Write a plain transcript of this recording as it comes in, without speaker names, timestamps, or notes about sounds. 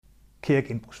Kære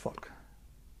genbrugsfolk,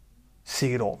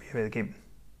 sikkert år vi har været igennem.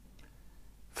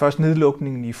 Først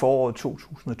nedlukningen i foråret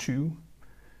 2020,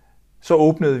 så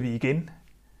åbnede vi igen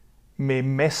med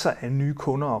masser af nye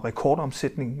kunder og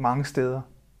rekordomsætning mange steder.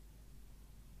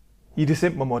 I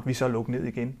december måtte vi så lukke ned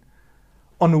igen,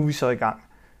 og nu er vi så i gang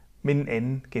med en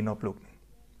anden genoplukning.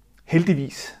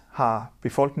 Heldigvis har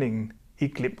befolkningen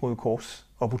ikke glemt Røde Kors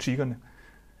og butikkerne.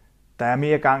 Der er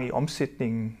mere gang i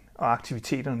omsætningen og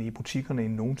aktiviteterne i butikkerne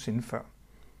end nogensinde før.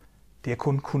 Det har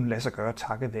kun kunnet lade sig gøre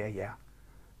takket være jer.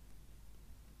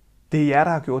 Det er jer,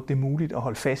 der har gjort det muligt at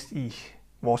holde fast i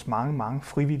vores mange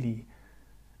frivillige,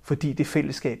 fordi det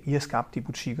fællesskab, I har skabt i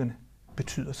butikkerne,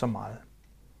 betyder så meget.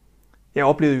 Jeg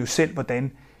oplevede jo selv,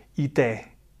 hvordan I, da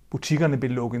butikkerne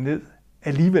blev lukket ned,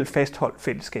 alligevel fastholdt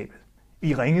fællesskabet.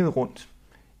 I ringede rundt,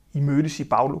 I mødtes i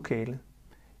baglokalet,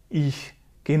 I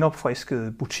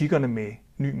genopfriskede butikkerne med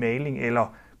ny maling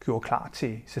eller gjorde klar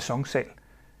til sæsonsalg,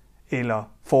 eller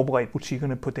forberedte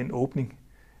butikkerne på den åbning,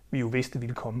 vi jo vidste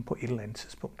ville komme på et eller andet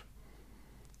tidspunkt.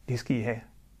 Det skal I have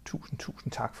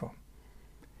tusind tak for.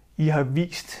 I har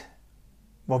vist,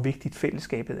 hvor vigtigt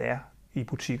fællesskabet er i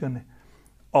butikkerne,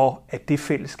 og at det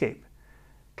fællesskab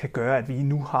kan gøre, at vi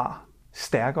nu har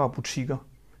stærkere butikker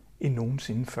end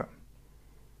nogensinde før.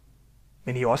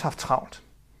 Men I har også haft travlt.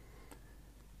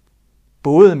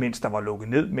 Både mens der var lukket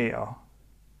ned med at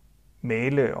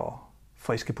male og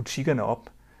friske butikkerne op,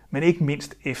 men ikke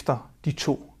mindst efter de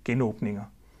 2 genåbninger.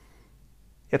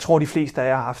 Jeg tror, de fleste af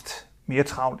jer har haft mere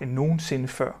travlt end nogensinde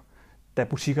før, da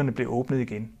butikkerne blev åbnet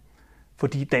igen.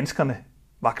 Fordi danskerne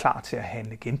var klar til at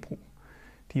handle genbrug.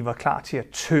 De var klar til at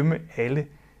tømme alle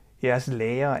jeres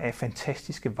lagre af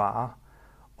fantastiske varer.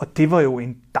 Og det var jo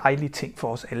en dejlig ting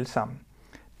for os alle sammen.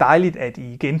 Dejligt, at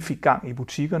I igen fik gang i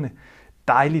butikkerne.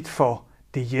 Dejligt for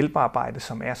det hjælpearbejde,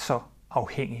 som er så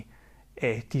afhængig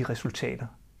af de resultater,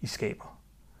 I skaber.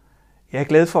 Jeg er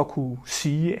glad for at kunne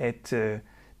sige, at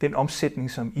den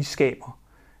omsætning, som I skaber,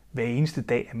 hver eneste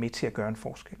dag er med til at gøre en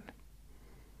forskel.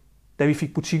 Da vi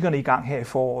fik butikkerne i gang her i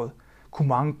foråret, kunne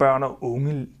mange børn og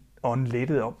unge ånde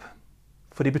lettet op.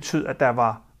 For det betød, at der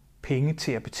var penge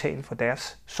til at betale for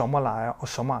deres sommerlejre og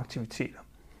sommeraktiviteter.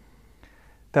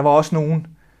 Der var også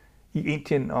nogen i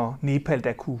Indien og Nepal,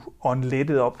 der kunne ånde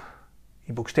lettet op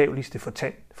i bogstaveligste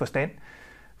forstand,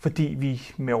 fordi vi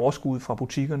med overskud fra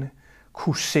butikkerne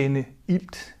kunne sende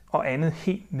ilt og andet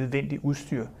helt nødvendigt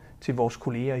udstyr til vores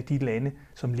kolleger i de lande,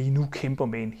 som lige nu kæmper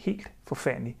med en helt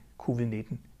forfærdelig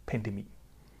covid-19-pandemi.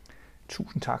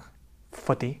 Tusind tak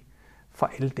for det, for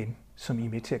alle dem, som I er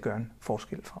med til at gøre en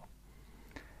forskel fra.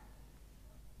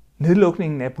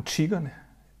 Nedlukningen af butikkerne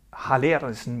har lært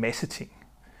os en masse ting.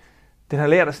 Den har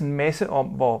lært os en masse om,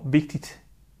 hvor vigtigt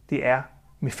det er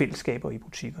med fællesskaber i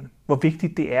butikkerne. Hvor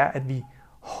vigtigt det er, at vi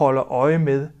holder øje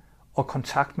med og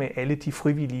kontakt med alle de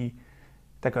frivillige,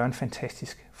 der gør en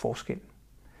fantastisk forskel.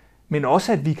 Men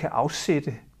også, at vi kan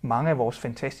afsætte mange af vores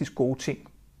fantastisk gode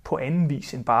ting på anden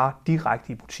vis end bare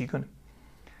direkte i butikkerne.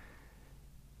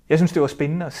 Jeg synes, det var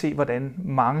spændende at se, hvordan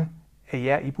mange af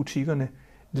jer i butikkerne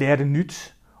lærte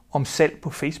nyt om salg på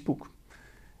Facebook,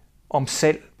 om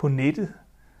salg på nettet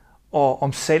og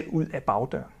om salg ud af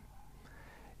bagdøren.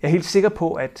 Jeg er helt sikker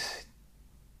på, at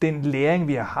den læring,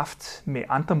 vi har haft med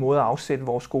andre måder at afsætte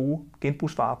vores gode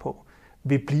genbrugsvarer på,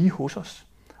 vil blive hos os.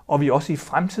 Og vi også i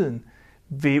fremtiden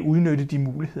vil udnytte de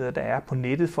muligheder, der er på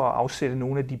nettet for at afsætte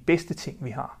nogle af de bedste ting, vi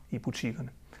har i butikkerne.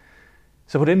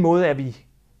 Så på den måde er vi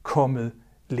kommet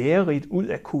lærerigt ud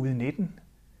af covid-19,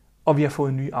 og vi har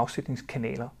fået nye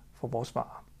afsætningskanaler for vores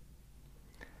varer.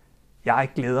 Jeg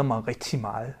glæder mig rigtig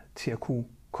meget til at kunne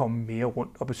komme mere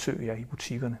rundt og besøge jer i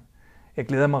butikkerne. Jeg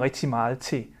glæder mig rigtig meget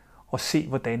til at se,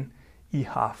 hvordan I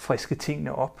har frisket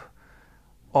tingene op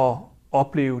og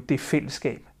opleve det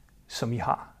fællesskab, som I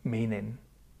har med hinanden.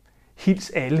 Hils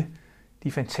alle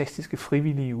de fantastiske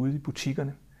frivillige ude i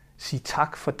butikkerne. Sig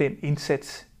tak for den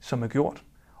indsats, som er gjort,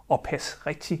 og pas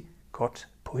rigtig godt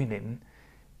på hinanden.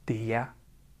 Det er jer,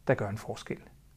 der gør en forskel.